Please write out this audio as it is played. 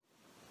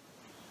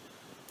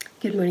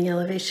Good morning,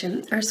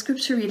 Elevation. Our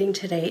scripture reading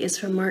today is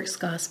from Mark's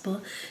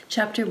Gospel,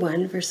 chapter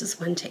 1, verses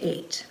 1 to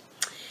 8.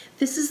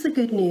 This is the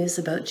good news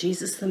about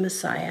Jesus the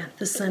Messiah,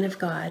 the Son of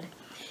God.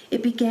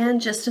 It began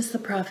just as the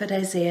prophet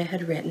Isaiah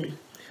had written.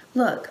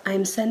 Look, I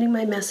am sending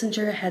my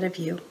messenger ahead of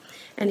you,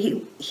 and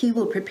he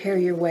will prepare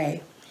your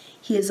way.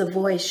 He is a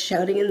voice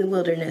shouting in the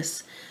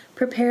wilderness,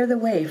 prepare the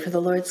way for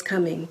the Lord's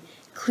coming,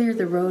 clear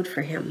the road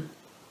for him.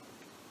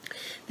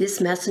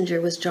 This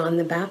messenger was John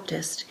the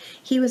Baptist.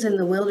 He was in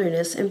the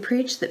wilderness and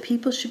preached that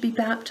people should be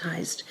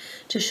baptized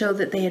to show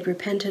that they had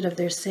repented of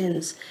their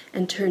sins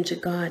and turned to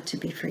God to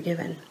be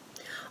forgiven.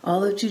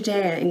 All of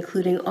Judea,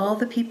 including all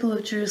the people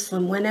of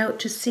Jerusalem, went out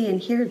to see and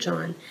hear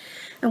John,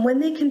 and when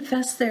they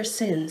confessed their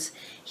sins,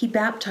 he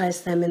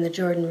baptized them in the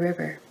Jordan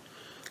River.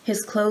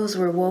 His clothes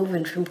were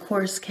woven from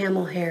coarse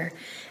camel hair,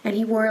 and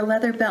he wore a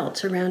leather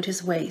belt around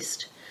his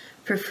waist.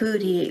 For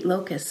food he ate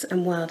locusts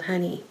and wild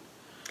honey.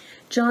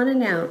 John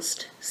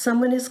announced,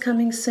 "Someone is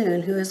coming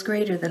soon who is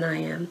greater than I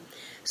am,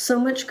 so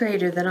much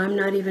greater that I'm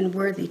not even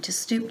worthy to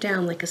stoop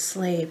down like a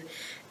slave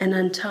and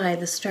untie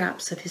the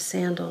straps of his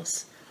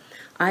sandals.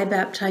 I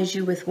baptize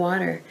you with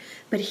water,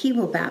 but he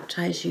will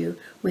baptize you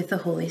with the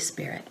Holy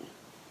Spirit."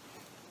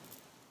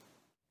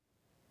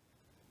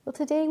 Well,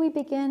 today we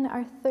begin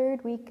our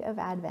third week of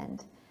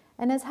Advent.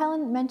 And as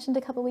Helen mentioned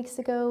a couple weeks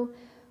ago,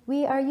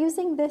 we are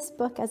using this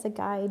book as a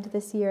guide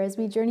this year as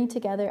we journey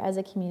together as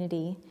a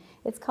community.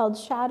 It's called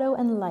Shadow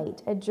and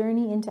Light, A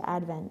Journey into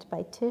Advent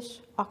by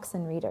Tish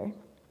Oxenreader.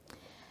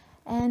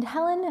 And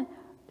Helen,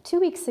 2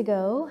 weeks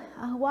ago,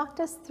 walked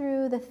us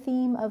through the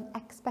theme of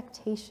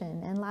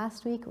expectation. And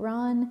last week,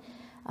 Ron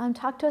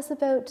talked to us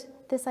about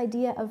this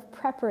idea of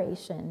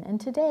preparation.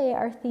 And today,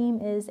 our theme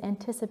is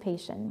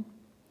anticipation.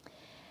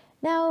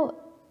 Now,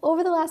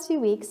 over the last few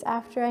weeks,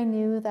 after I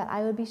knew that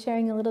I would be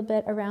sharing a little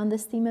bit around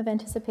this theme of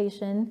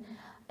anticipation,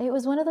 it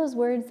was one of those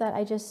words that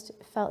I just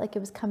felt like it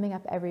was coming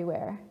up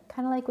everywhere.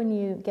 Kind of like when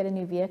you get a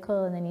new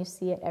vehicle and then you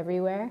see it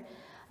everywhere.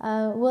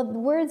 Well, the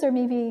words are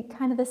maybe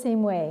kind of the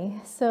same way.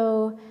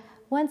 So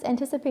once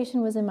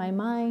anticipation was in my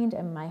mind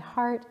and my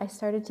heart, I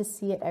started to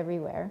see it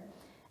everywhere.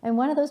 And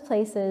one of those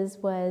places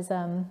was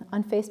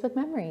on Facebook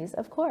Memories,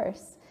 of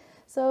course.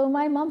 So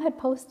my mom had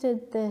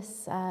posted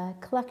this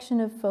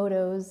collection of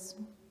photos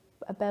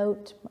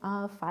about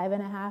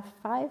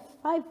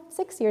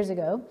 6 years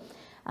ago.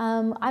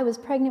 I was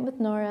pregnant with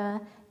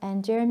Nora,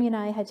 and Jeremy and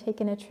I had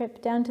taken a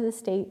trip down to the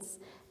States,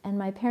 and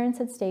my parents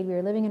had stayed. We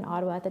were living in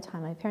Ottawa at the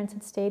time. My parents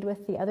had stayed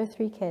with the other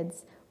 3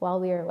 kids while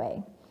we were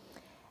away.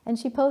 And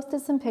she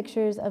posted some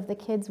pictures of the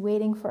kids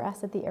waiting for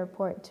us at the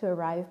airport to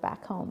arrive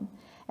back home.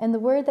 And the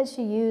word that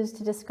she used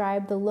to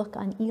describe the look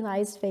on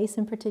Eli's face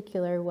in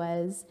particular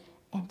was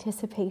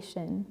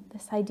anticipation.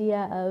 This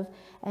idea of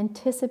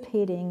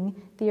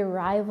anticipating the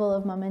arrival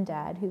of Mom and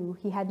Dad, who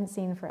he hadn't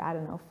seen for,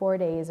 4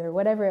 days or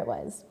whatever it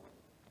was.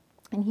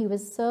 And he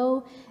was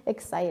so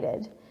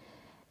excited.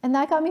 And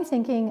that got me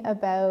thinking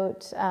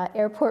about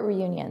airport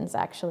reunions,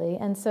 actually.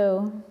 And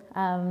so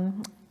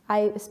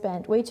I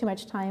spent way too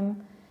much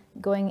time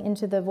going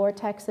into the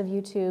vortex of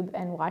YouTube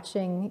and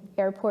watching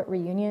airport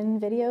reunion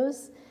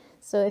videos.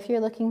 So if you're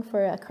looking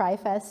for a cry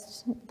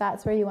fest,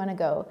 that's where you want to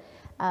go.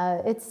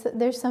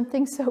 There's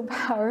something so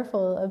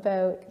powerful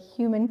about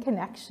human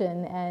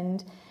connection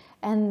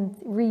and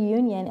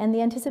reunion and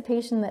the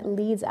anticipation that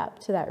leads up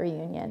to that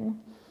reunion.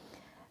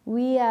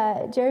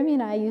 Jeremy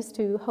and I used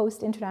to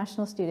host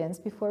international students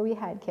before we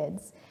had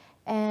kids,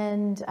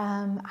 and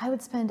I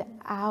would spend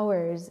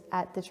hours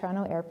at the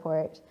Toronto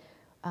airport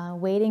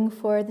waiting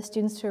for the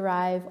students to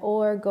arrive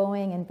or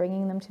going and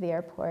bringing them to the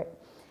airport.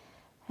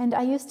 And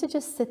I used to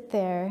just sit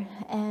there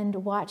and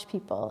watch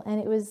people, and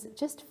it was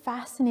just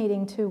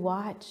fascinating to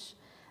watch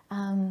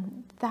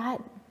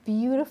that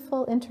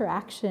beautiful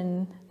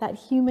interaction, that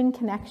human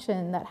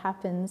connection that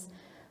happens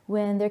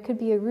when there could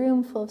be a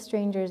room full of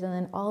strangers and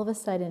then all of a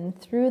sudden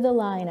through the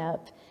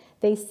lineup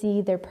they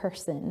see their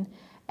person,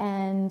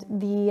 and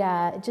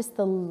just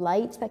the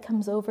light that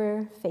comes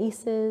over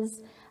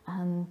faces,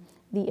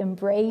 the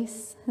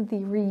embrace,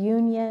 the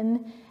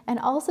reunion, and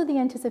also the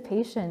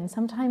anticipation.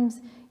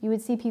 Sometimes you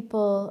would see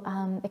people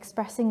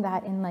expressing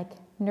that in like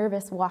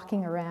nervous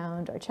walking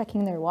around or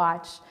checking their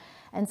watch.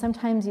 And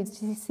sometimes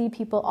you'd see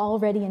people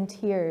already in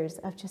tears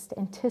of just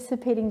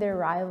anticipating the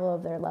arrival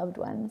of their loved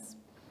ones.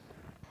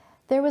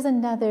 There was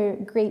another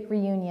great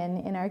reunion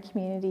in our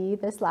community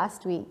this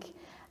last week.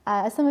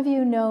 As some of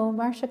you know,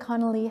 Marcia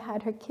Connolly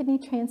had her kidney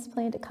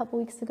transplant a couple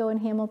weeks ago in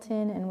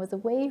Hamilton and was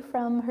away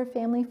from her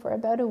family for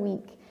about a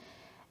week.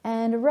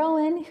 And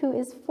Rowan, who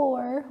is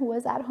 4,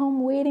 was at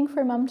home waiting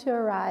for Mom to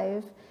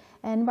arrive.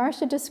 And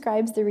Marcia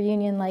describes the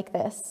reunion like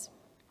this.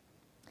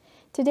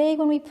 Today,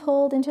 when we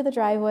pulled into the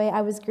driveway,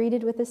 I was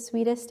greeted with the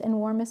sweetest and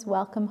warmest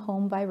welcome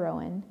home by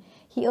Rowan.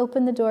 He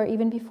opened the door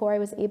even before I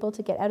was able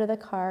to get out of the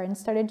car and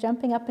started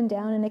jumping up and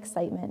down in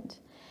excitement.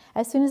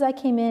 As soon as I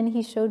came in,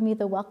 he showed me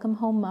the Welcome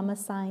Home Mama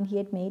sign he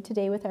had made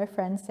today with our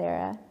friend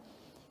Sarah.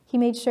 He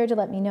made sure to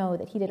let me know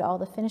that he did all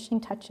the finishing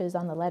touches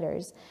on the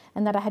letters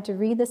and that I had to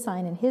read the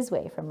sign in his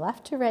way from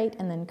left to right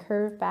and then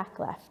curve back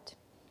left.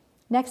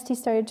 Next, he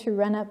started to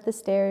run up the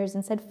stairs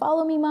and said,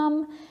 "Follow me,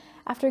 Mom."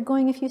 After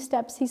going a few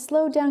steps, he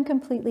slowed down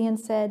completely and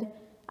said,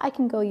 "I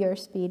can go your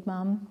speed,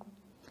 Mom."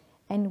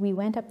 And we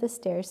went up the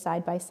stairs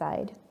side by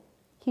side.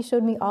 He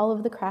showed me all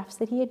of the crafts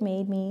that he had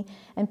made me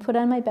and put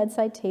on my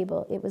bedside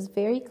table. It was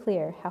very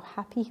clear how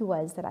happy he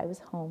was that I was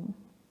home.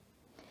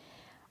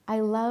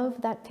 I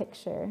love that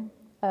picture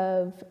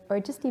of, or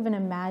just even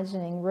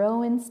imagining,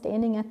 Rowan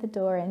standing at the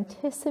door,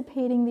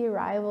 anticipating the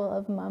arrival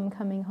of Mom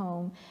coming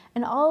home,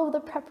 and all of the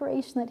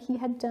preparation that he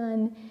had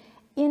done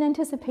in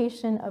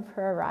anticipation of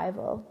her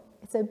arrival.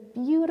 It's a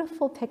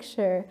beautiful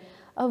picture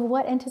of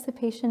what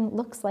anticipation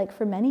looks like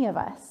for many of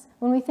us.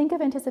 When we think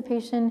of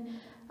anticipation,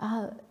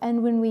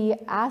 and when we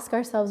ask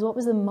ourselves, what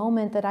was the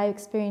moment that I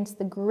experienced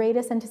the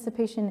greatest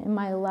anticipation in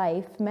my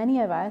life, many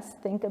of us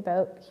think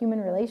about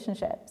human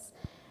relationships.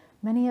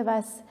 Many of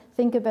us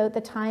think about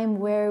the time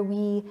where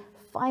we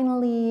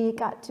finally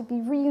got to be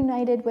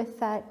reunited with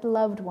that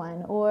loved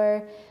one,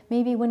 or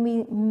maybe when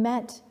we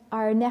met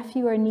our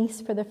nephew or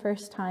niece for the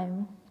first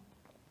time.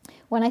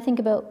 When I think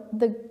about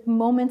the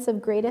moments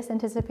of greatest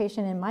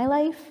anticipation in my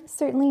life,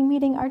 certainly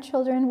meeting our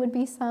children would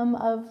be some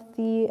of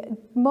the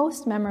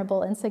most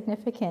memorable and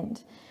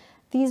significant.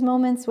 These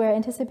moments where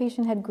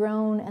anticipation had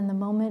grown and the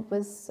moment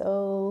was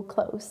so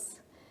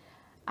close.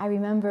 I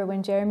remember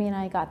when Jeremy and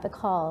I got the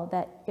call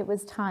that it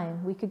was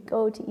time. We could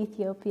go to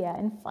Ethiopia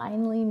and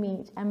finally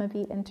meet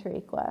Emma-Beat and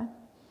Tariqua.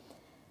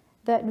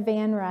 That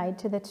van ride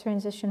to the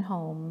transition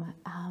home,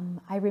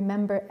 I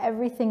remember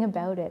everything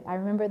about it. I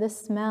remember the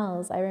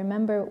smells. I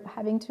remember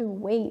having to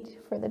wait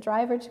for the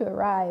driver to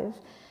arrive.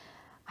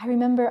 I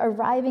remember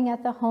arriving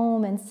at the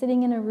home and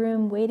sitting in a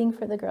room waiting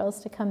for the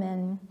girls to come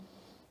in.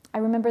 I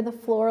remember the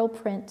floral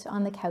print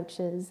on the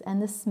couches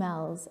and the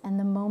smells and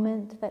the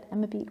moment that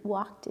Emma-Beat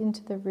walked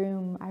into the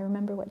room. I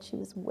remember what she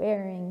was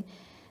wearing,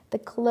 the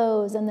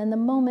clothes, and then the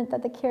moment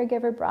that the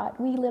caregiver brought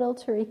wee little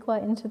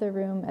Tariqua into the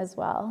room as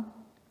well.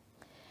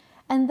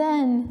 And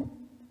then,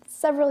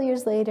 several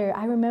years later,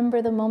 I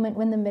remember the moment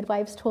when the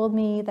midwives told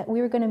me that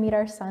we were going to meet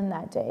our son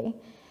that day.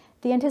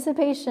 The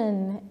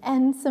anticipation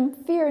and some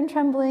fear and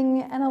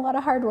trembling and a lot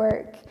of hard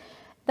work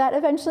that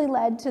eventually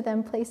led to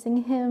them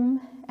placing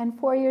him and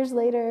 4 years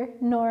later,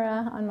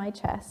 Nora on my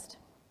chest.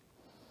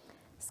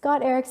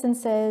 Scott Erickson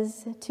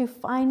says, to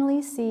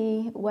finally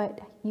see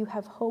what you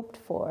have hoped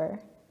for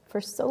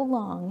so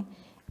long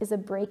is a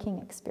breaking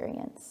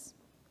experience.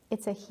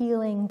 It's a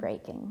healing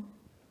breaking.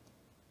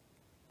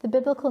 The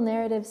biblical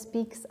narrative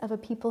speaks of a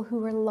people who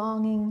were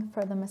longing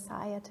for the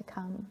Messiah to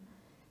come.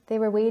 They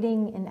were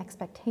waiting in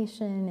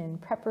expectation, in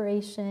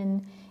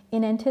preparation,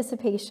 in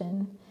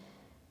anticipation.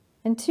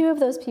 And two of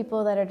those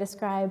people that are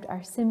described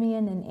are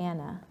Simeon and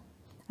Anna.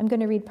 I'm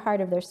going to read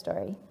part of their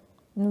story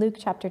in Luke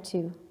chapter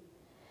 2.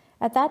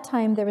 At that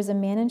time, there was a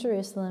man in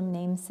Jerusalem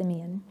named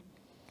Simeon.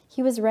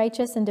 He was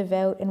righteous and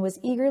devout and was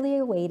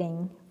eagerly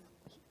waiting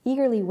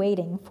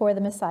for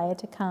the Messiah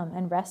to come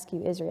and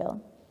rescue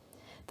Israel.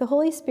 The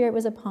Holy Spirit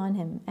was upon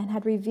him and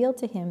had revealed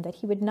to him that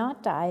he would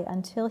not die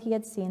until he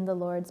had seen the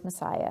Lord's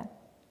Messiah.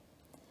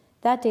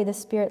 That day the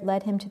Spirit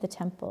led him to the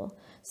temple.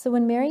 So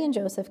when Mary and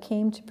Joseph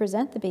came to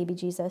present the baby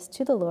Jesus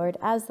to the Lord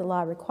as the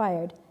law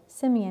required,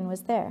 Simeon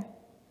was there.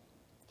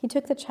 He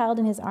took the child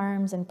in his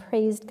arms and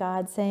praised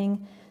God,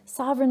 saying,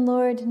 "Sovereign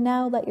Lord,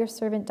 now let your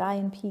servant die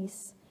in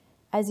peace.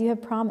 As you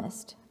have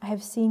promised, I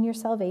have seen your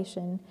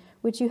salvation,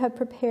 which you have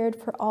prepared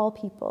for all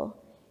people.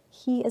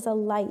 He is a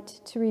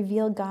light to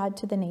reveal God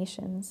to the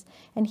nations,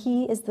 and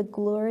he is the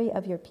glory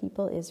of your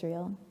people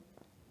Israel."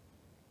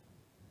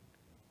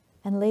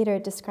 And later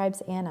it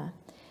describes Anna.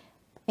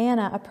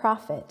 Anna, a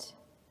prophet,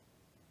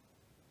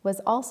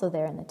 was also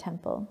there in the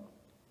temple.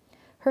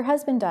 Her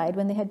husband died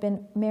when they had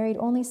been married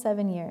only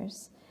 7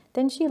 years.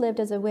 Then she lived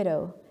as a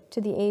widow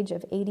to the age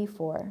of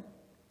 84.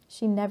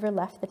 She never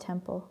left the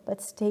temple,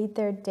 but stayed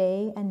there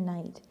day and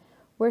night,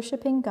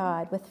 worshiping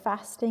God with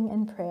fasting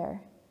and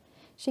prayer.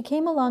 She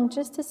came along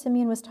just as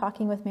Simeon was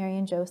talking with Mary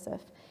and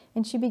Joseph,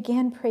 and she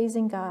began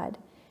praising God.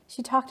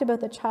 She talked about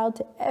the child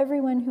to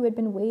everyone who had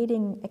been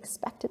waiting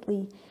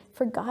expectantly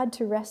for God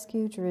to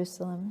rescue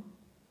Jerusalem.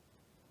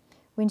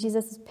 When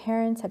Jesus'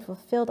 parents had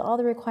fulfilled all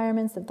the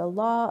requirements of the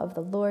law of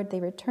the Lord,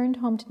 they returned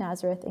home to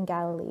Nazareth in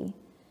Galilee.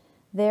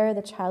 There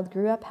the child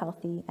grew up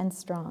healthy and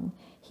strong.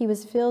 He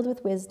was filled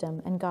with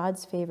wisdom, and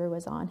God's favor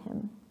was on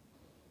him.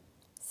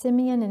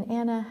 Simeon and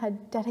Anna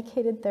had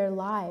dedicated their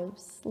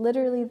lives,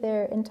 literally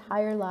their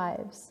entire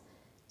lives,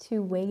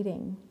 to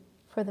waiting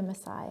for the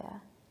Messiah.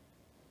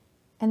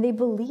 And they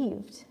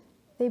believed.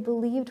 They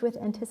believed with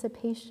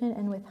anticipation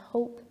and with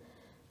hope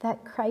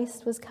that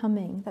Christ was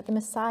coming, that the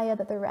Messiah,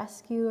 that the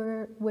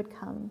rescuer would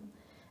come.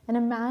 And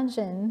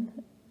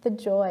imagine the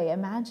joy,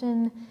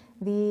 imagine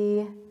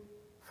the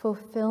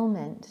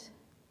fulfillment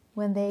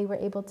when they were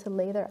able to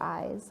lay their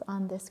eyes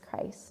on this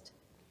Christ.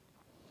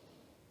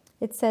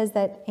 It says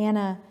that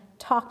Anna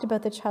talked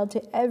about the child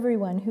to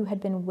everyone who had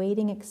been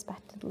waiting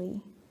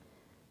expectantly,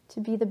 to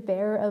be the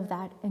bearer of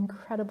that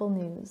incredible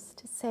news,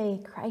 to say,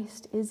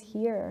 Christ is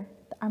here,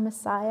 our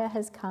Messiah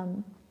has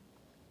come.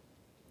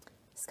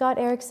 Scott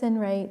Erickson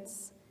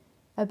writes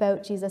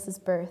about Jesus'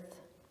 birth.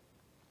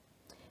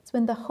 It's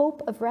when the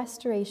hope of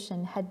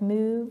restoration had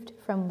moved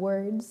from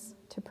words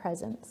to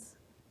presence.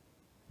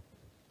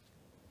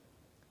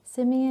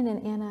 Simeon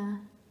and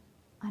Anna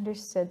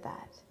understood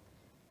that.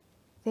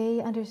 They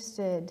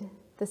understood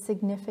the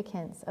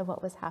significance of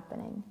what was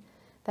happening,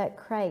 that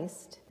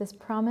Christ, this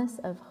promise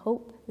of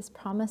hope, this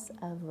promise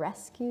of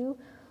rescue,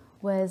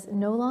 was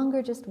no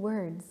longer just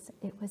words,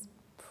 it was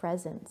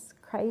presence.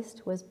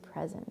 Christ was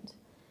present.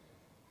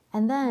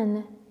 And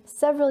then,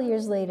 several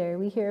years later,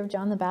 we hear of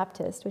John the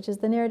Baptist, which is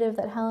the narrative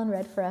that Helen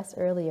read for us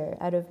earlier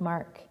out of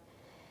Mark.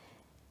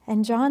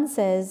 And John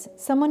says,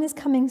 "Someone is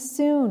coming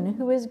soon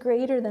who is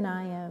greater than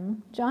I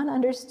am." John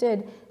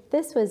understood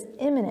this was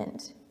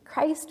imminent.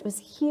 Christ was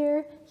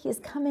here. He is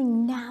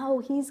coming now.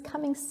 He's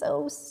coming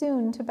so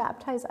soon to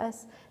baptize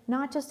us,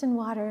 not just in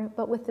water,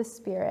 but with the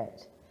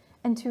Spirit,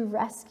 and to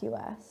rescue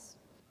us.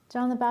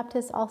 John the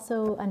Baptist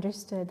also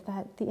understood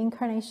that the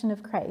incarnation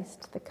of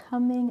Christ, the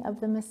coming of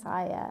the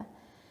Messiah,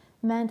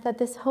 meant that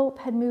this hope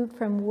had moved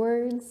from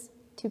words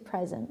to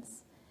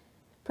presence.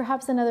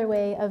 Perhaps another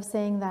way of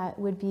saying that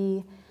would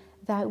be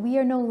that we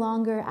are no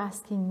longer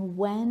asking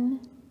when,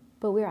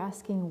 but we're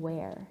asking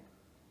where.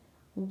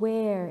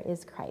 Where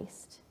is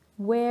Christ?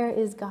 Where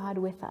is God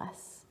with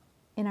us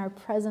in our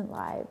present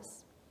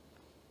lives?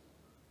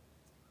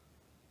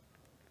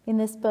 In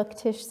this book,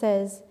 Tish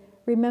says,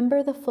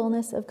 "Remember the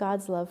fullness of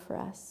God's love for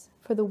us,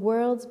 for the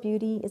world's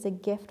beauty is a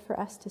gift for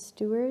us to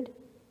steward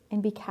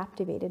and be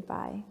captivated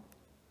by."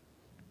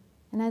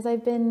 And as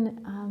I've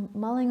been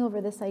mulling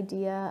over this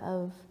idea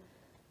of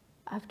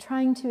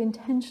trying to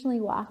intentionally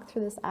walk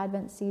through this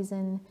Advent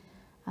season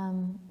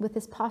with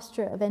this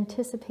posture of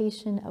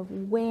anticipation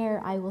of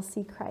where I will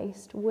see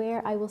Christ,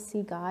 where I will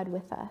see God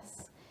with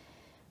us.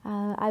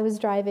 I was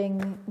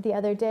driving the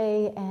other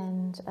day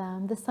and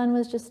the sun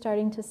was just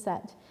starting to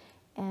set.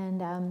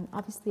 And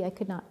obviously I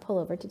could not pull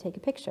over to take a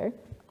picture,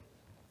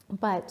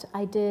 but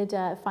I did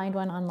find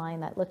one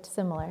online that looked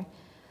similar.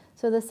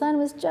 So the sun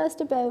was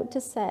just about to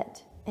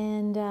set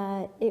and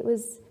it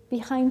was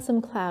behind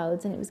some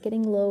clouds and it was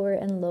getting lower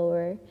and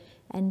lower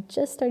and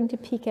just starting to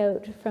peek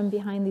out from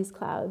behind these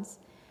clouds.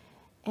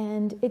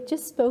 And it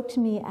just spoke to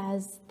me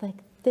as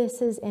like,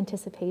 this is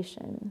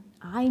anticipation.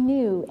 I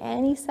knew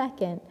any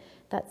second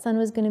that sun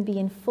was going to be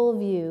in full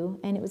view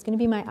and it was going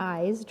to be my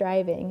eyes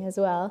driving as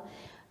well.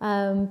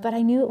 But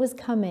I knew it was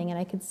coming and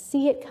I could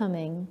see it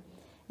coming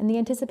and the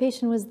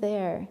anticipation was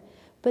there.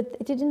 But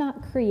it did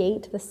not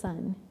create the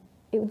sun.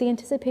 The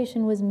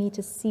anticipation was me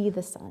to see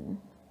the sun.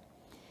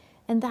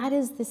 And that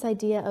is this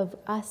idea of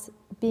us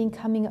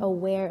becoming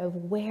aware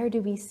of where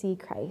do we see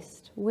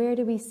Christ? Where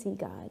do we see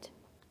God?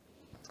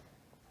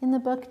 In the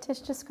book, Tish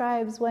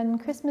describes one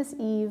Christmas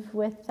Eve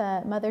with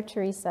Mother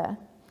Teresa.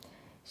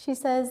 She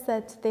says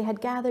that they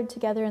had gathered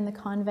together in the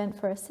convent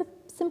for a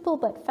simple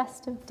but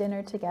festive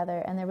dinner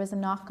together, and there was a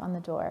knock on the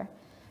door.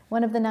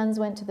 One of the nuns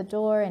went to the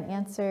door and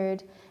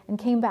answered and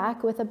came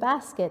back with a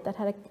basket that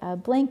had a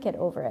blanket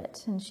over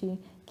it. And she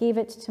gave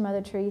it to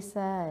Mother Teresa,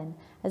 and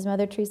as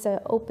Mother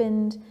Teresa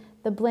opened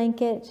the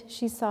blanket,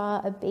 she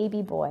saw a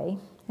baby boy.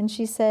 And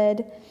she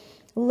said,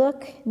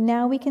 "Look,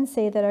 now we can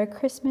say that our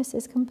Christmas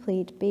is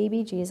complete.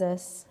 Baby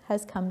Jesus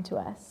has come to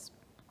us."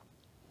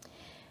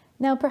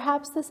 Now,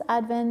 perhaps this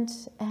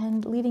Advent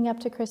and leading up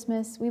to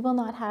Christmas, we will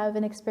not have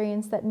an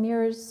experience that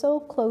mirrors so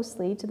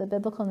closely to the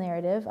biblical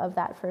narrative of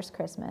that first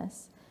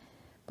Christmas.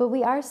 But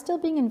we are still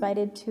being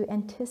invited to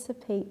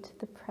anticipate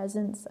the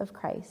presence of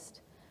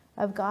Christ,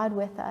 of God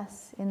with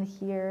us in the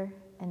here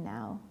and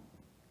now.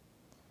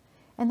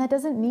 And that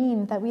doesn't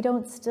mean that we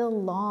don't still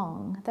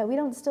long, that we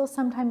don't still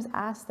sometimes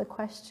ask the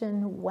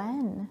question,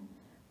 when?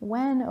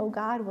 When, oh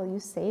God, will you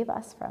save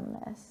us from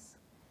this?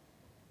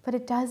 But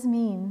it does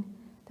mean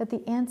that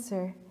the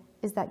answer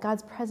is that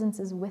God's presence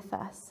is with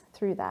us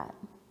through that.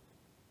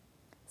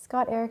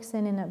 Scott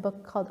Erickson, in a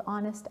book called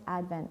Honest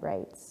Advent,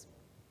 writes,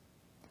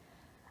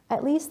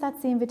 "At least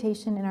that's the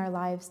invitation in our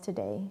lives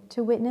today,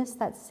 to witness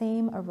that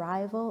same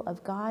arrival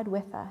of God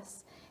with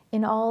us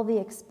in all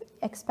the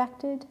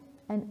expected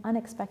and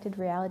unexpected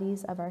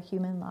realities of our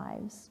human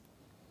lives.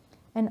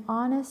 An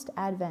honest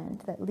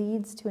Advent that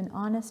leads to an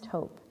honest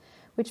hope,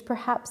 which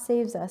perhaps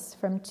saves us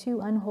from two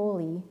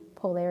unholy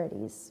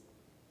polarities.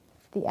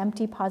 The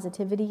empty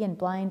positivity and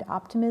blind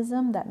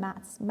optimism that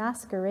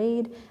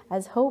masquerade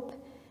as hope,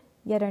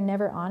 yet are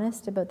never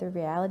honest about the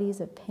realities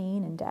of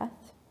pain and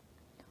death.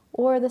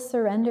 Or the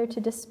surrender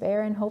to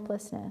despair and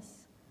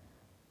hopelessness.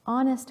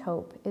 Honest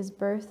hope is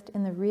birthed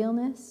in the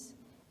realness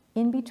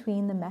in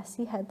between the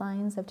messy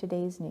headlines of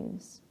today's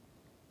news.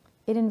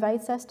 It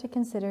invites us to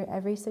consider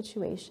every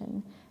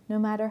situation, no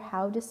matter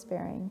how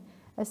despairing,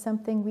 as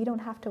something we don't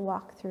have to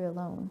walk through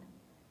alone,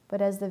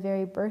 but as the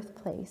very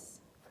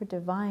birthplace for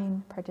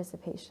divine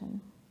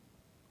participation."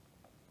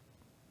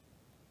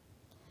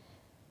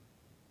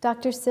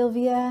 Dr.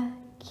 Sylvia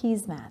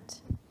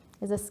Keesmaat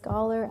is a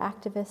scholar,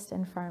 activist,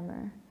 and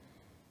farmer.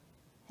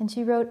 And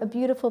she wrote a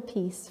beautiful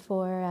piece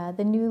for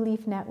the New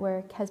Leaf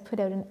Network, has put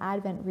out an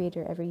Advent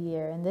reader every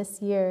year. And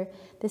this year,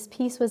 this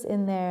piece was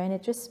in there, and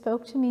it just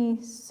spoke to me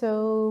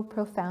so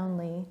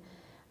profoundly.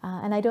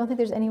 And I don't think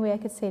there's any way I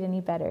could say it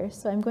any better.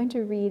 So I'm going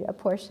to read a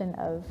portion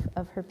of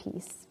her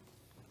piece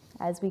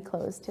as we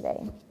close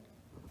today.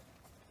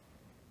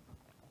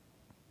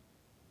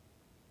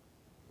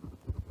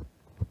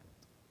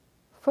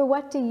 For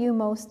what do you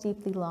most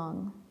deeply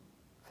long?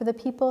 For the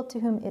people to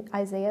whom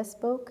Isaiah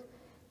spoke,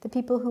 the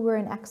people who were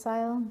in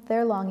exile,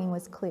 their longing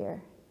was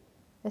clear,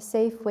 a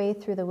safe way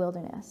through the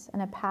wilderness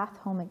and a path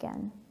home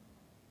again.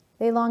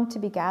 They longed to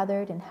be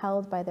gathered and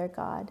held by their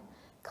God,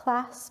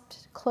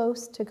 clasped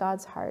close to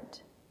God's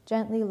heart,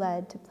 gently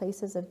led to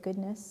places of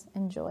goodness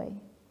and joy.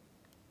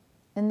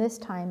 In this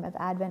time of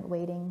Advent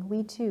waiting,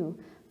 we too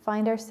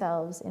find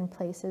ourselves in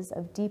places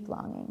of deep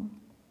longing.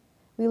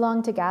 We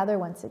long to gather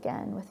once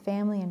again with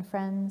family and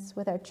friends,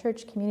 with our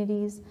church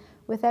communities,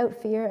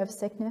 without fear of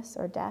sickness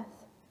or death.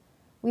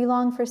 We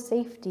long for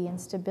safety and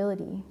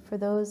stability for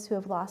those who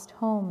have lost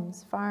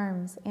homes,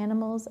 farms,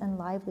 animals, and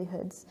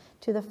livelihoods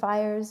to the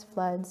fires,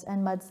 floods,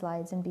 and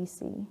mudslides in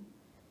BC.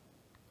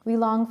 We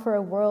long for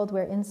a world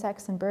where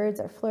insects and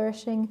birds are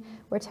flourishing,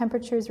 where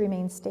temperatures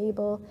remain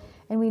stable,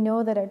 and we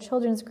know that our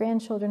children's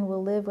grandchildren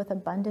will live with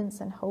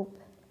abundance and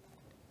hope.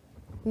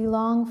 We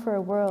long for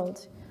a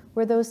world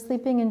where those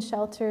sleeping in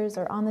shelters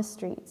or on the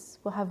streets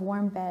will have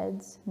warm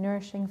beds,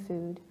 nourishing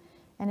food,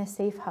 and a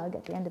safe hug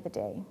at the end of the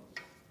day.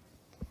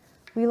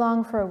 We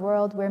long for a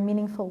world where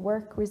meaningful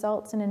work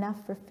results in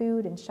enough for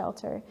food and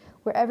shelter,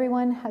 where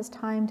everyone has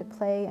time to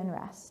play and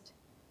rest.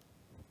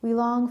 We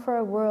long for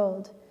a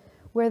world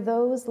where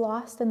those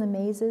lost in the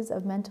mazes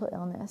of mental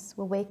illness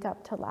will wake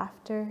up to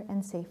laughter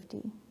and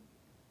safety.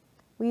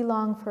 We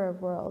long for a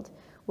world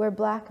where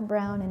Black,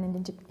 Brown,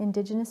 and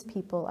Indigenous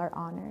people are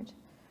honored,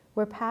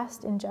 where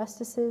past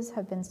injustices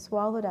have been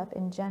swallowed up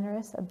in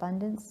generous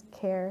abundance,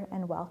 care,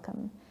 and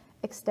welcome,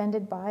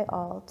 extended by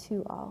all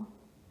to all.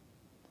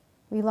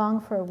 We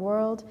long for a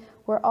world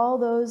where all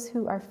those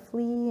who are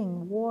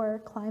fleeing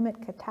war,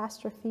 climate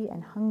catastrophe,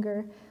 and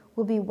hunger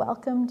will be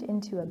welcomed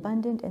into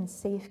abundant and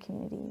safe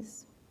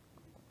communities.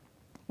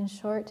 In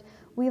short,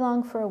 we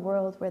long for a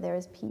world where there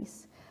is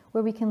peace,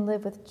 where we can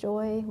live with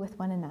joy with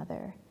one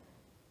another,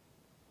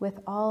 with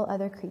all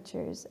other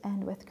creatures,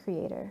 and with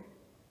Creator.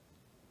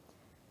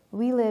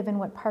 We live in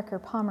what Parker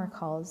Palmer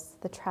calls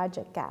the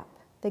tragic gap,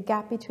 the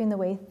gap between the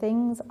way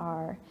things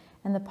are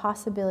and the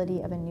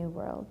possibility of a new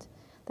world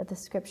that the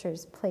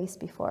scriptures place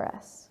before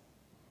us.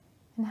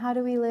 And how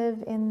do we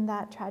live in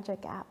that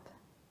tragic gap?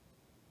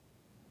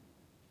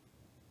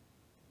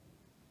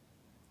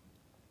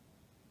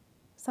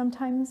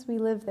 Sometimes we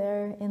live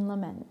there in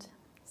lament.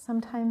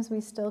 Sometimes we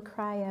still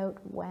cry out,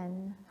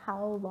 when?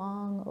 How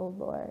long, O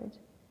Lord?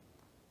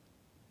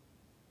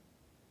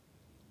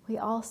 We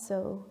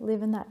also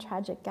live in that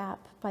tragic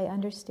gap by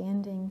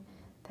understanding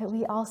that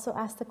we also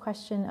ask the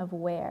question of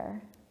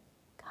where.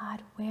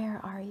 God, where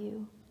are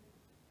you?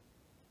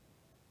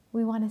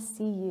 We want to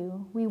see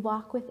you. We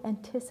walk with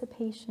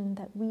anticipation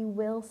that we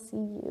will see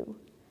you,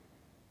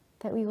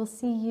 that we will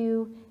see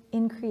you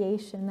in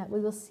creation, that we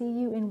will see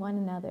you in one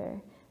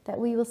another, that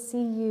we will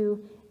see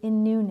you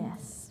in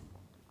newness.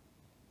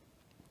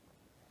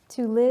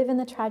 To live in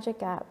the tragic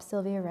gap,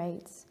 Sylvia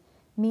writes,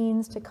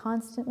 means to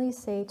constantly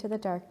say to the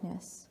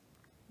darkness,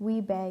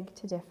 we beg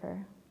to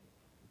differ.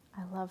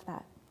 I love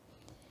that.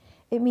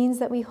 It means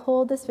that we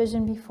hold this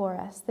vision before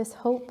us, this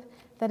hope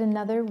that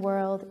another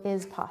world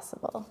is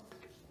possible.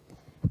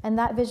 And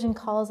that vision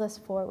calls us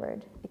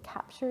forward. It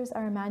captures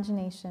our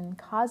imagination,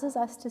 causes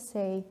us to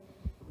say,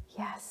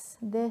 yes,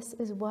 this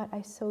is what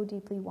I so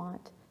deeply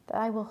want, that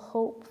I will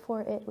hope for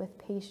it with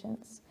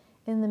patience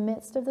in the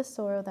midst of the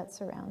sorrow that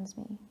surrounds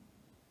me.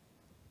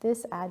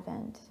 This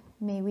Advent,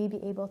 may we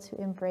be able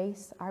to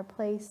embrace our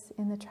place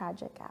in the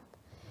tragic gap.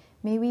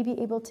 May we be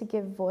able to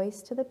give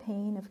voice to the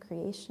pain of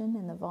creation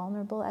and the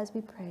vulnerable as we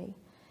pray.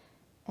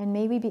 And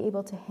may we be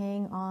able to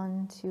hang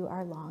on to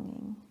our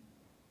longing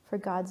for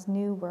God's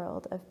new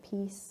world of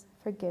peace,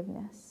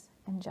 forgiveness,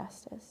 and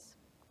justice.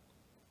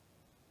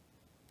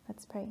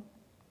 Let's pray.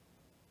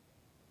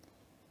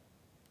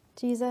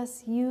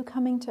 Jesus, you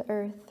coming to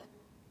earth,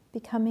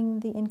 becoming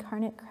the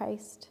incarnate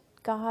Christ,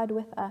 God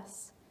with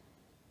us,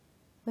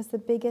 was the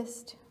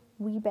biggest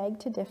we beg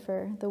to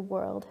differ the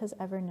world has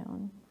ever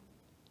known.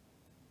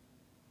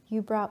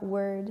 You brought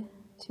word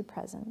to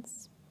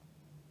presence,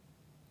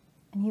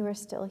 and you are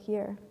still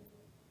here,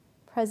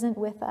 present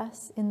with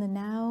us in the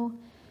now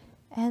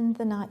and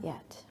the not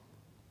yet.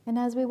 And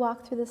as we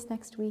walk through this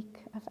next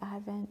week of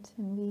Advent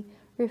and we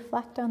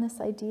reflect on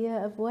this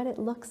idea of what it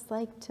looks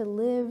like to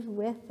live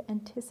with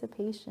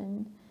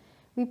anticipation,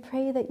 we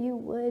pray that you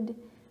would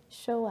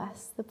show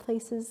us the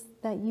places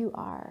that you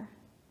are.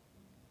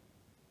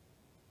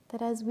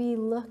 That as we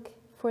look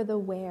for the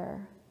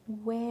where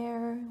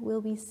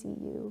will we see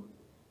you?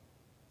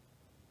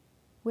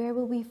 Where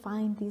will we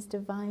find these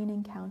divine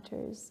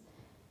encounters?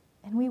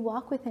 And we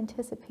walk with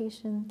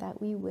anticipation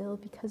that we will,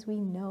 because we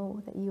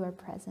know that you are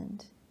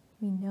present.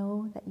 We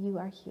know that you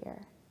are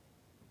here.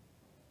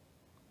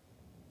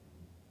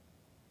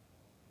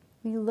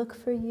 We look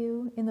for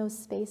you in those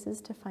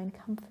spaces to find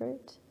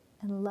comfort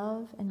and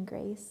love and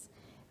grace.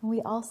 And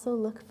we also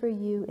look for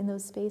you in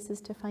those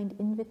spaces to find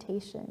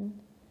invitation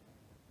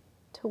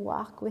to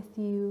walk with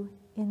you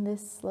in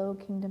this slow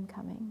kingdom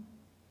coming.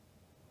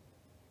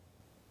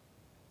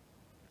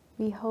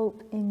 We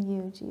hope in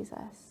you,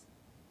 Jesus,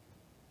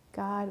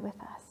 God with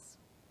us.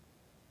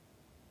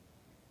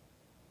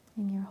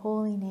 In your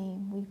holy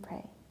name we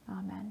pray.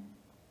 Amen.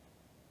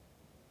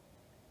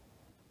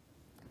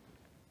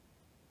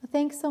 Well,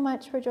 thanks so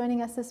much for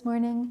joining us this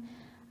morning.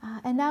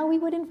 And now we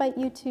would invite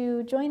you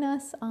to join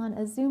us on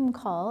a Zoom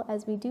call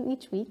as we do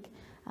each week.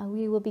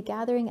 We will be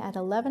gathering at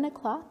 11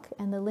 o'clock,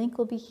 and the link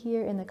will be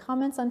here in the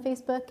comments on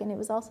Facebook, and it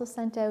was also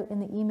sent out in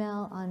the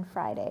email on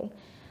Friday.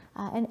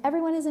 And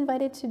everyone is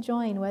invited to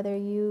join, whether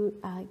you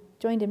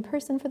joined in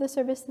person for the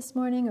service this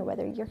morning or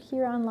whether you're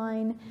here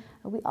online.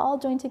 We all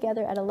join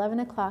together at 11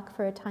 o'clock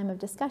for a time of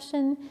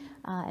discussion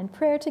and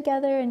prayer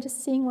together and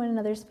just seeing one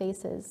another's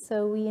faces.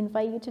 So we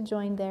invite you to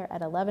join there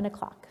at 11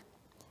 o'clock.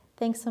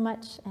 Thanks so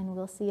much, and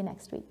we'll see you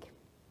next week.